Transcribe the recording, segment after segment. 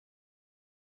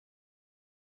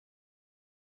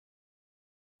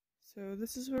So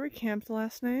this is where we camped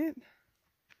last night.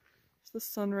 It's the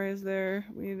sunrise there.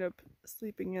 We ended up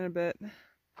sleeping in a bit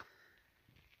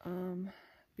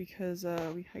because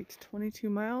we hiked 22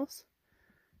 miles,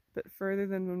 a bit further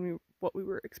than what we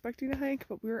were expecting to hike,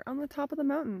 but we were on the top of the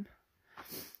mountain.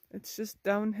 It's just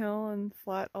downhill and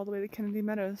flat all the way to Kennedy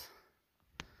Meadows.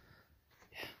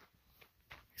 Yeah.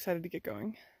 Excited to get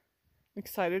going. I'm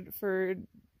excited for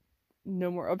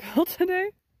no more uphill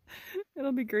today.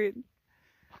 It'll be great.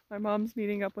 My mom's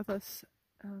meeting up with us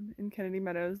in Kennedy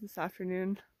Meadows this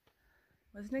afternoon.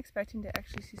 Wasn't expecting to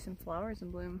actually see some flowers in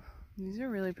bloom. These are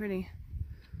really pretty.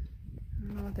 I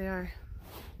don't know what they are.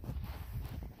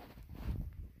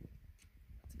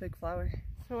 It's a big flower.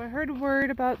 So I heard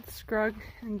word about scrug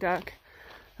and duck.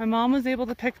 My mom was able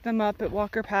to pick them up at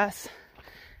Walker Pass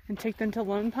and take them to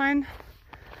Lone Pine.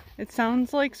 It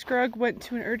sounds like Scrug went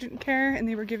to an urgent care and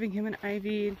they were giving him an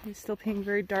IV. He's still being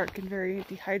very dark and very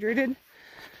dehydrated.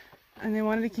 And they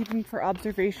wanted to keep him for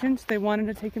observation, so they wanted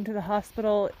to take him to the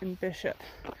hospital in Bishop.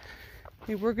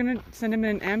 They were going to send him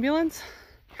in an ambulance,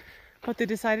 but they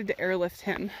decided to airlift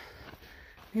him.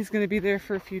 He's going to be there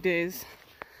for a few days.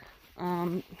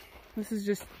 This is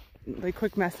just like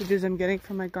quick messages I'm getting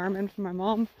from my Garmin from my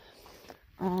mom.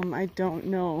 I don't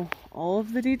know all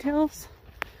of the details,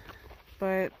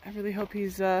 but I really hope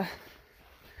he's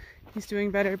doing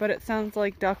better. But it sounds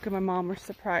like Duck and my mom were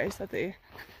surprised that they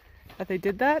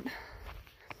did that.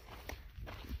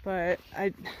 But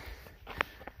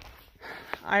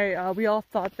we all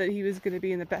thought that he was going to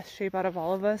be in the best shape out of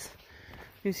all of us,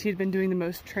 because he'd been doing the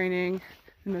most training,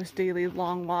 the most daily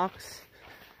long walks,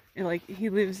 and like he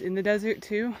lives in the desert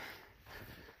too.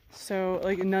 So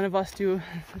like none of us do.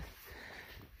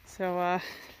 So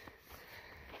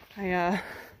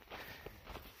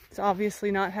it's obviously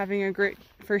not having a great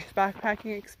first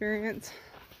backpacking experience.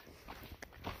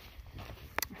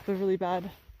 I feel really bad.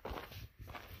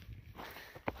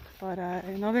 But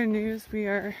in other news, we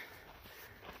are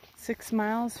 6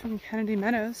 miles from Kennedy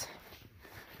Meadows.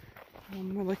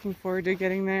 We're looking forward to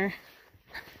getting there.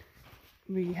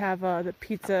 We have the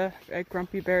pizza at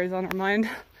Grumpy Bear's on our mind.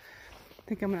 I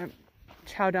think I'm gonna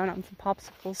chow down on some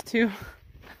popsicles too.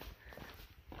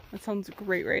 That sounds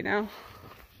great right now.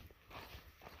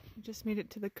 We just made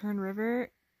it to the Kern River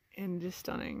and just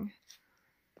stunning.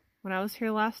 When I was here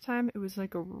last time, it was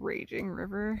like a raging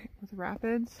river with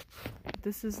rapids.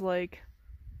 This is like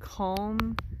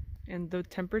calm, and the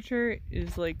temperature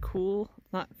is like cool.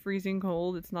 It's not freezing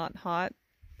cold, it's not hot.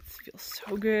 It feels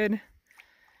so good.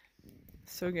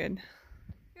 So good.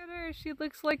 Look at her, she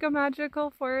looks like a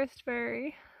magical forest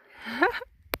fairy.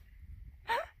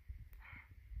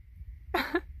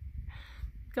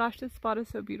 Gosh, this spot is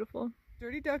so beautiful.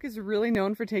 Dirty Duck is really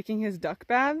known for taking his duck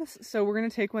baths, so we're gonna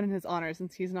take one in his honor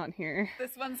since he's not here.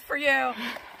 This one's for you. Let's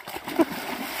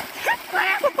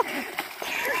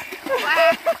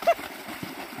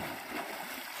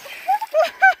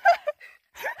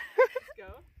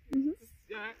go.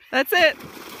 That's it.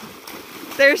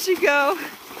 There she go.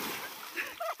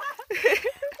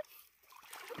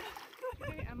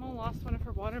 Today, Emmel lost one of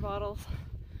her water bottles,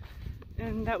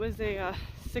 and that was a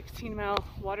 16-mile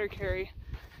water carry.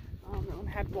 That one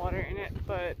had water in it,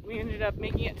 but we ended up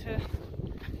making it to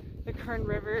the Kern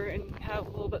River and have a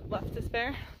little bit left to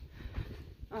spare.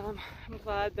 I'm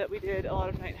glad that we did a lot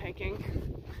of night hiking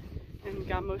and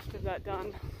got most of that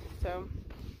done. So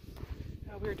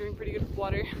we were doing pretty good with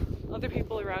water. Other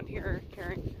people around here are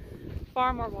carrying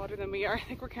far more water than we are. I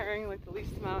think we're carrying like the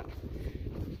least amount.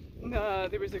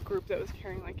 There was a group that was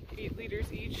carrying like 8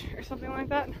 liters each or something like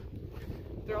that.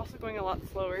 They're also going a lot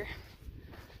slower.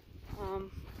 I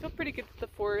feel pretty good with the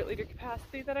 4-liter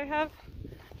capacity that I have.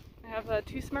 I have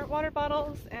 2 smart water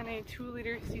bottles and a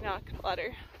 2-liter Knock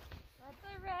bladder. Let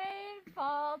the rain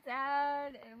fall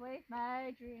down and wake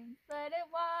my dreams. Let it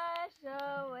wash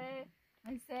away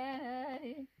my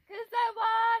sanity. 'Cause I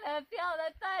wanna feel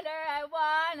the thunder, I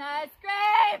wanna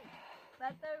scream.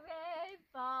 Let the rain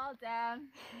fall down.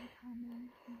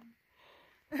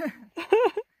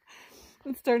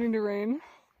 It's starting to rain.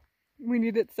 We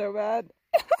need it so bad.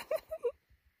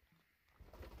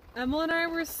 Emmel and I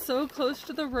were so close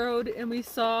to the road and we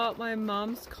saw my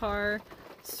mom's car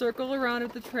circle around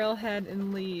at the trailhead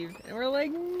and leave. And we're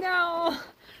like, no!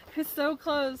 It's so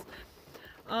close.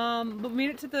 But we made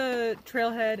it to the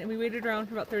trailhead and we waited around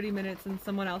for about 30 minutes and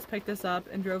someone else picked us up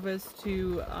and drove us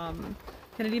to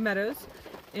Kennedy Meadows.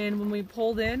 And when we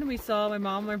pulled in, we saw my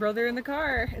mom and my brother in their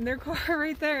car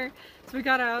right there. So we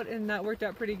got out and that worked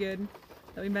out pretty good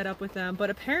that we met up with them. But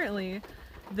apparently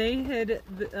they had,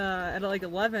 at like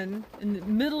 11, in the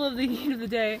middle of the heat of the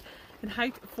day, had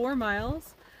hiked 4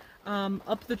 miles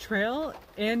up the trail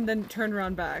and then turned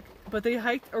around back. But they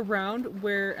hiked around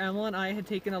where Emmel and I had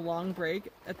taken a long break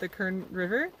at the Kern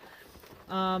River.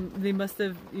 They must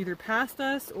have either passed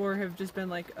us or have just been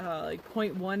like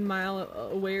 0.1 mile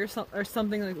away or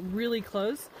something like really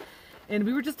close. And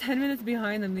we were just 10 minutes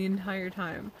behind them the entire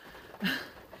time.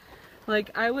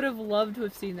 Like, I would have loved to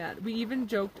have seen that. We even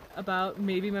joked about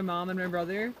maybe my mom and my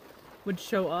brother would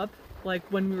show up like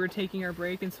when we were taking our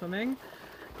break and swimming.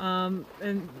 And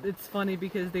it's funny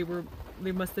because they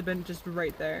must have been just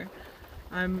right there.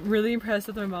 I'm really impressed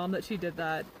with my mom that she did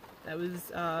that. That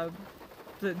was, I'm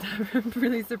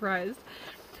really surprised.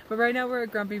 But right now we're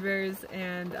at Grumpy Bears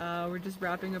and we're just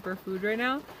wrapping up our food right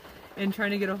now and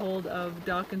trying to get a hold of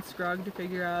Duck and Scrug to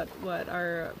figure out what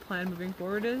our plan moving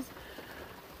forward is.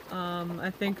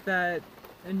 I think that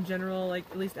in general, like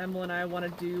at least Emmel and I want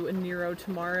to do a Nero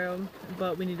tomorrow,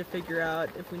 but we need to figure out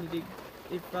if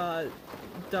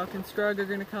Duck and Scrug are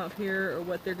going to come up here or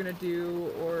what they're going to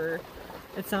do, or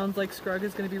it sounds like Scrug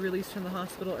is going to be released from the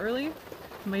hospital early.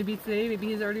 Maybe today, maybe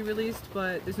he's already released,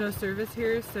 but there's no service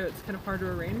here, so it's kind of hard to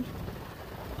arrange.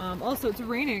 Also, it's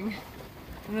raining.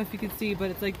 I don't know if you can see,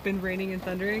 but it's like been raining and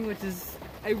thundering, which is,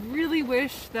 I really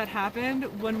wish that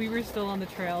happened when we were still on the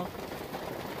trail.